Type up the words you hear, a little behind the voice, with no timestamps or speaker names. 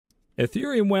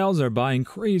Ethereum whales are buying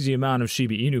crazy amount of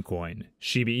Shiba Inu coin.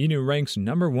 Shiba Inu ranks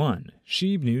number 1.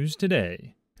 SHIB News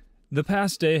Today. The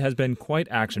past day has been quite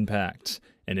action-packed.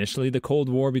 Initially, the Cold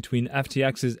War between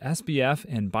FTX's SBF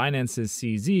and Binance's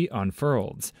CZ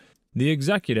unfurled. The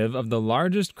executive of the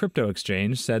largest crypto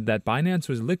exchange said that Binance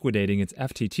was liquidating its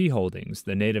FTT holdings,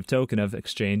 the native token of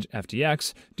exchange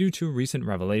FTX, due to recent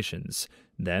revelations.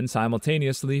 Then,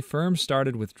 simultaneously, firms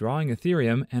started withdrawing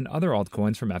Ethereum and other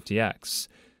altcoins from FTX.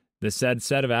 The said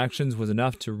set of actions was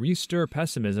enough to re-stir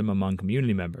pessimism among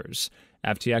community members.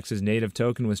 FTX's native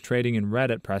token was trading in red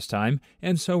at press time,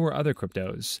 and so were other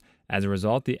cryptos. As a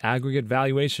result, the aggregate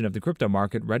valuation of the crypto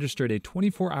market registered a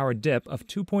 24-hour dip of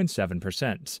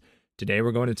 2.7%. Today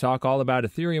we're going to talk all about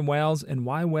Ethereum whales and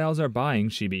why whales are buying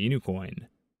Shiba Inu Coin.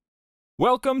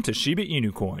 Welcome to Shiba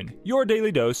Inu Coin, your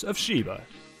daily dose of Shiba.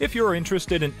 If you're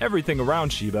interested in everything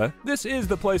around Shiba, this is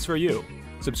the place for you.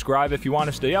 Subscribe if you want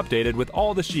to stay updated with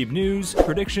all the SHIB news,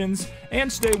 predictions,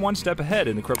 and stay one step ahead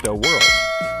in the crypto world.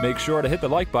 Make sure to hit the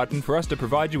like button for us to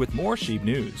provide you with more SHIB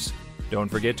news. Don't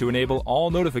forget to enable all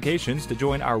notifications to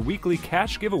join our weekly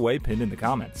cash giveaway pinned in the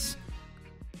comments.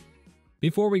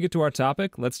 Before we get to our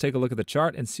topic, let's take a look at the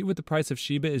chart and see what the price of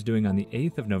Shiba is doing on the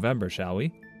 8th of November, shall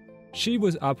we? SHIB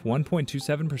was up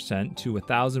 1.27% to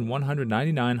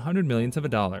 1,199 hundred millionths of a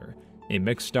dollar. A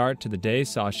mixed start to the day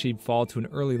saw SHIB fall to an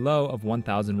early low of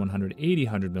 1,180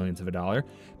 hundred millionths of a dollar,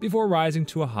 before rising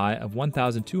to a high of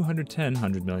 1,210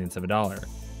 hundred millionths of a dollar.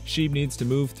 SHIB needs to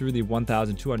move through the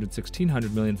 1,216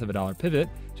 hundred millionths of a dollar pivot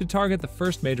to target the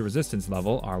first major resistance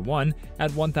level, R1,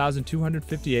 at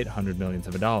 1,258 hundred millionths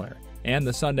of a dollar, and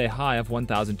the Sunday high of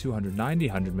 1,290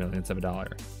 hundred millionths of a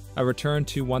dollar. A return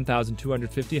to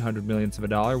 1,250 hundred millionths of a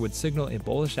dollar would signal a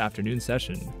bullish afternoon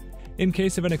session. In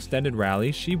case of an extended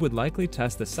rally, SHIB would likely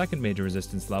test the second major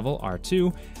resistance level,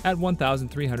 R2, at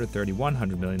 1,331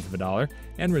 hundred millionths of a dollar,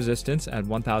 and resistance at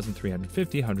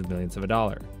 1,350 hundred millionths of a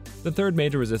dollar. The third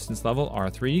major resistance level,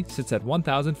 R3, sits at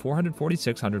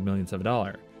 1,446 hundred millionths of a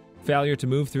dollar. Failure to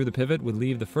move through the pivot would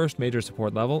leave the first major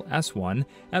support level, S1,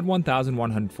 at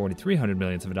 1,143 hundred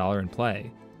millionths of a dollar in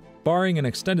play. Barring an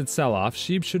extended sell-off,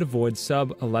 SHIB should avoid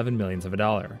sub 11 millions of a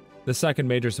dollar. The second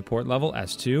major support level,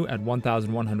 S2, at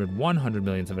 1,101 hundred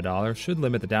millionths of a dollar, should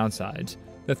limit the downside.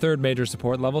 The third major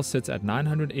support level sits at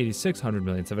 986 hundred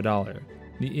millionths of a dollar.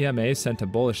 The EMA sent a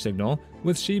bullish signal,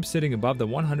 with SHIB sitting above the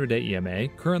 100-day EMA,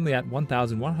 currently at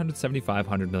 1,175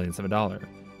 hundred millionths of a dollar.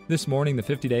 This morning, the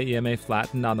 50-day EMA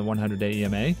flattened on the 100-day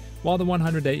EMA, while the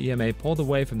 100-day EMA pulled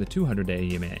away from the 200-day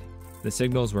EMA. The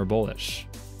signals were bullish.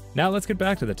 Now let's get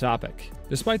back to the topic.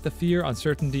 Despite the fear,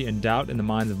 uncertainty, and doubt in the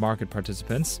minds of market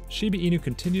participants, Shiba Inu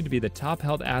continued to be the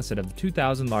top-held asset of the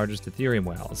 2,000 largest Ethereum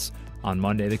whales. On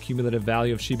Monday, the cumulative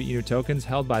value of Shiba Inu tokens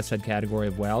held by said category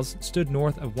of whales stood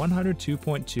north of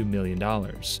 $102.2 million.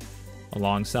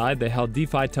 Alongside, they held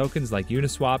DeFi tokens like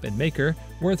Uniswap and Maker,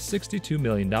 worth $62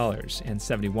 million and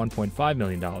 $71.5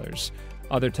 million.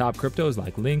 Other top cryptos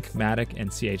like Link, Matic, and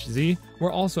CHZ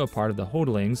were also a part of the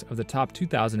hodlings of the top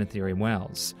 2,000 Ethereum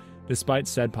whales. Despite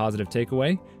said positive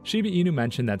takeaway, Shiba Inu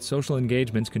mentioned that social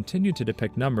engagements continued to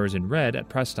depict numbers in red at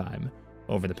press time.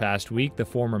 Over the past week, the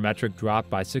former metric dropped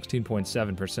by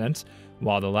 16.7%,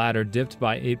 while the latter dipped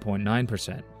by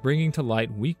 8.9%, bringing to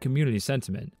light weak community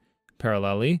sentiment.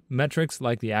 Parallelly, metrics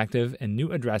like the active and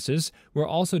new addresses were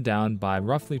also down by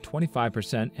roughly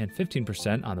 25% and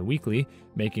 15% on the weekly,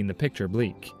 making the picture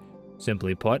bleak.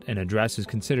 Simply put, an address is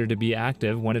considered to be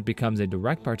active when it becomes a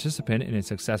direct participant in a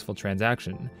successful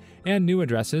transaction, and new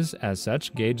addresses, as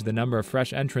such, gauge the number of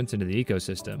fresh entrants into the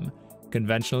ecosystem.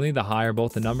 Conventionally, the higher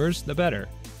both the numbers, the better,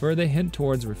 for they hint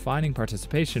towards refining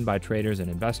participation by traders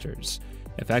and investors.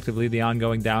 Effectively, the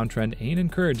ongoing downtrend ain't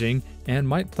encouraging and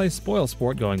might play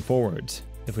spoilsport going forward.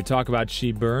 If we talk about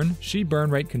SHIB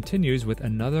burn rate continues with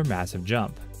another massive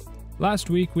jump. Last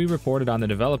week, we reported on the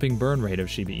developing burn rate of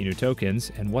Shiba Inu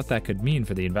tokens and what that could mean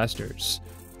for the investors.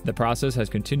 The process has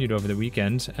continued over the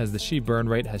weekend as the SHIB burn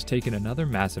rate has taken another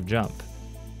massive jump.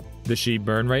 The SHIB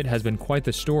burn rate has been quite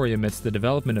the story amidst the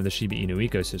development of the Shiba Inu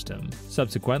ecosystem.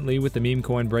 Subsequently, with the meme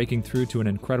coin breaking through to an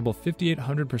incredible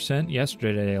 5,800%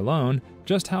 yesterday alone,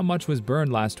 just how much was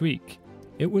burned last week?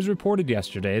 It was reported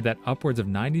yesterday that upwards of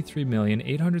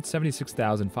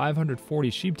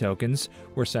 93,876,540 SHIB tokens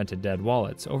were sent to dead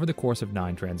wallets over the course of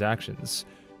 9 transactions.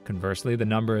 Conversely, the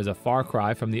number is a far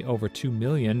cry from the over 2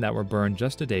 million that were burned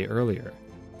just a day earlier.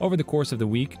 Over the course of the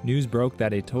week, news broke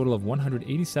that a total of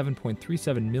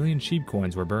 187.37 million SHIB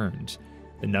coins were burned.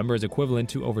 The number is equivalent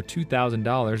to over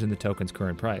 $2,000 in the token's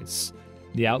current price.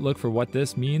 The outlook for what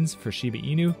this means for Shiba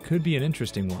Inu could be an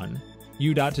interesting one.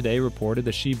 U.Today reported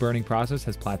the SHIB burning process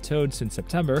has plateaued since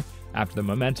September after the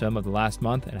momentum of the last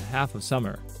month and a half of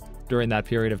summer. During that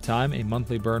period of time, a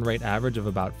monthly burn rate average of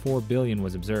about 4 billion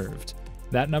was observed.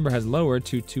 That number has lowered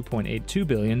to 2.82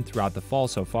 billion throughout the fall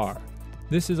so far.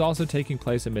 This is also taking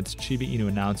place amidst Shiba Inu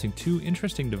announcing two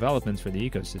interesting developments for the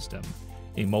ecosystem.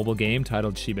 A mobile game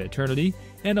titled Shiba Eternity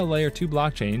and a Layer 2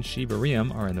 blockchain,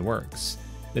 Shibarium, are in the works.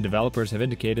 The developers have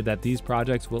indicated that these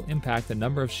projects will impact the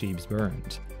number of SHIBs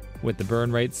burned. With the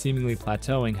burn rate seemingly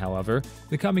plateauing, however,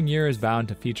 the coming year is bound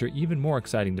to feature even more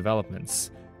exciting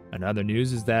developments. Another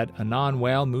news is that a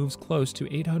non-whale moves close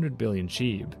to 800 billion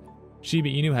SHIB. Shiba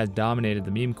Inu has dominated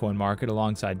the meme coin market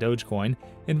alongside Dogecoin.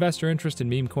 Investor interest in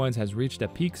meme coins has reached a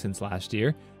peak since last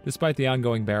year. Despite the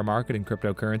ongoing bear market in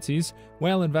cryptocurrencies,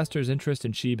 whale investors' interest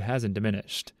in SHIB hasn't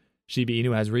diminished. Shiba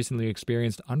Inu has recently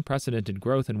experienced unprecedented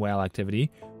growth in whale activity.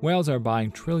 Whales are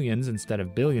buying trillions instead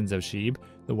of billions of SHIB.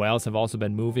 The whales have also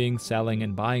been moving, selling,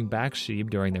 and buying back SHIB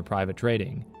during their private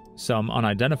trading. Some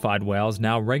unidentified whales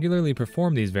now regularly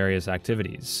perform these various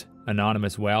activities.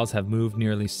 Anonymous whales have moved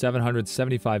nearly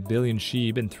 775 billion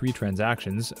SHIB in 3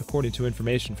 transactions, according to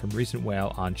information from recent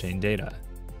whale on-chain data.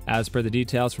 As per the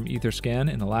details from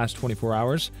Etherscan, in the last 24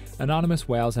 hours, anonymous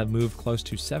whales have moved close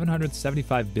to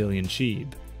 775 billion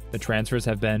SHIB. The transfers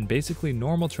have been basically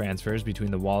normal transfers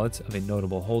between the wallets of a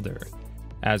notable holder.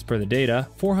 As per the data,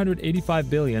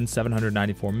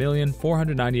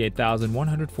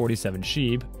 485,794,498,147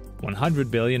 SHIB,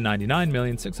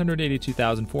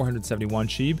 100,099,682,471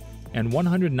 SHIB, and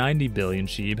 190 billion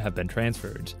SHIB have been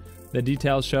transferred. The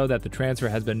details show that the transfer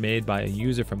has been made by a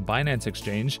user from Binance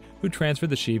Exchange who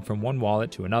transferred the SHIB from one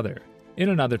wallet to another. In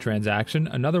another transaction,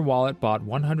 another wallet bought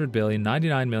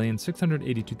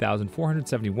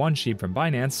 100,099,682,471 SHIB from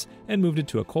Binance and moved it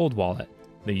to a cold wallet.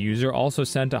 The user also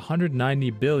sent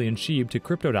 190 billion SHIB to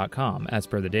Crypto.com as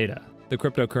per the data. The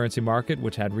cryptocurrency market,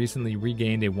 which had recently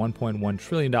regained a $1.1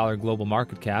 trillion global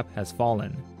market cap, has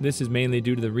fallen. This is mainly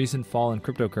due to the recent fall in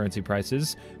cryptocurrency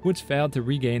prices, which failed to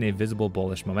regain a visible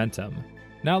bullish momentum.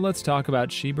 Now let's talk about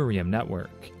Shibarium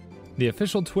Network. The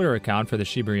official Twitter account for the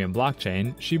Shibarium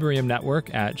blockchain, Shibarium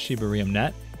Network at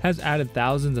ShibariumNet, has added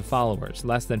thousands of followers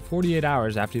less than 48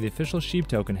 hours after the official SHIB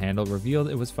token handle revealed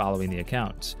it was following the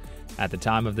account. At the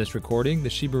time of this recording, the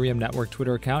Shibarium Network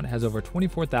Twitter account has over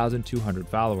 24,200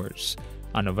 followers.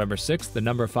 On November 6th, the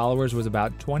number of followers was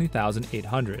about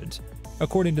 20,800.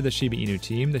 According to the Shiba Inu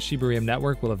team, the Shibarium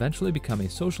Network will eventually become a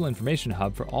social information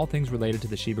hub for all things related to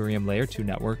the Shibarium Layer 2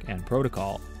 network and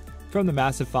protocol. From the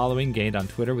massive following gained on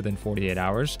Twitter within 48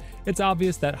 hours, it's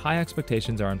obvious that high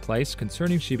expectations are in place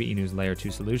concerning Shiba Inu's Layer 2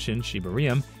 solution,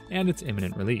 Shibarium, and its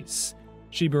imminent release.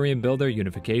 Shibarium Builder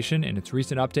Unification, in its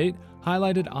recent update,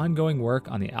 highlighted ongoing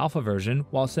work on the alpha version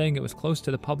while saying it was close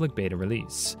to the public beta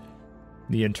release.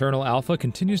 The internal alpha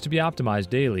continues to be optimized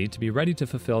daily to be ready to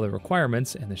fulfill the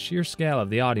requirements and the sheer scale of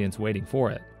the audience waiting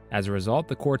for it. As a result,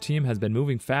 the core team has been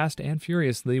moving fast and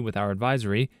furiously with our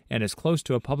advisory and is close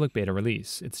to a public beta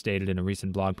release, it stated in a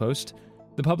recent blog post.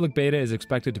 The public beta is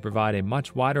expected to provide a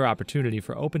much wider opportunity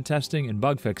for open testing and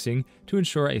bug fixing to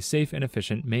ensure a safe and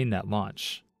efficient mainnet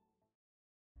launch.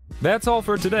 That's all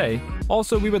for today.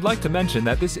 Also, we would like to mention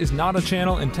that this is not a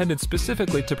channel intended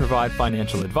specifically to provide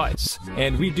financial advice,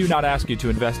 and we do not ask you to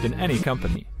invest in any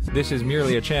company. This is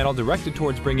merely a channel directed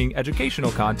towards bringing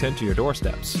educational content to your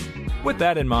doorsteps. With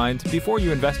that in mind, before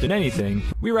you invest in anything,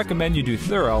 we recommend you do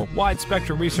thorough,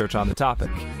 wide-spectrum research on the topic.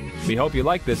 We hope you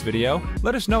liked this video.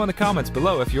 Let us know in the comments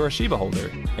below if you're a Shiba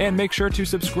holder, and make sure to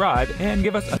subscribe and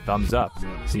give us a thumbs up.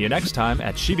 See you next time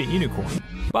at Shiba Inu Coin.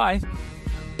 Bye!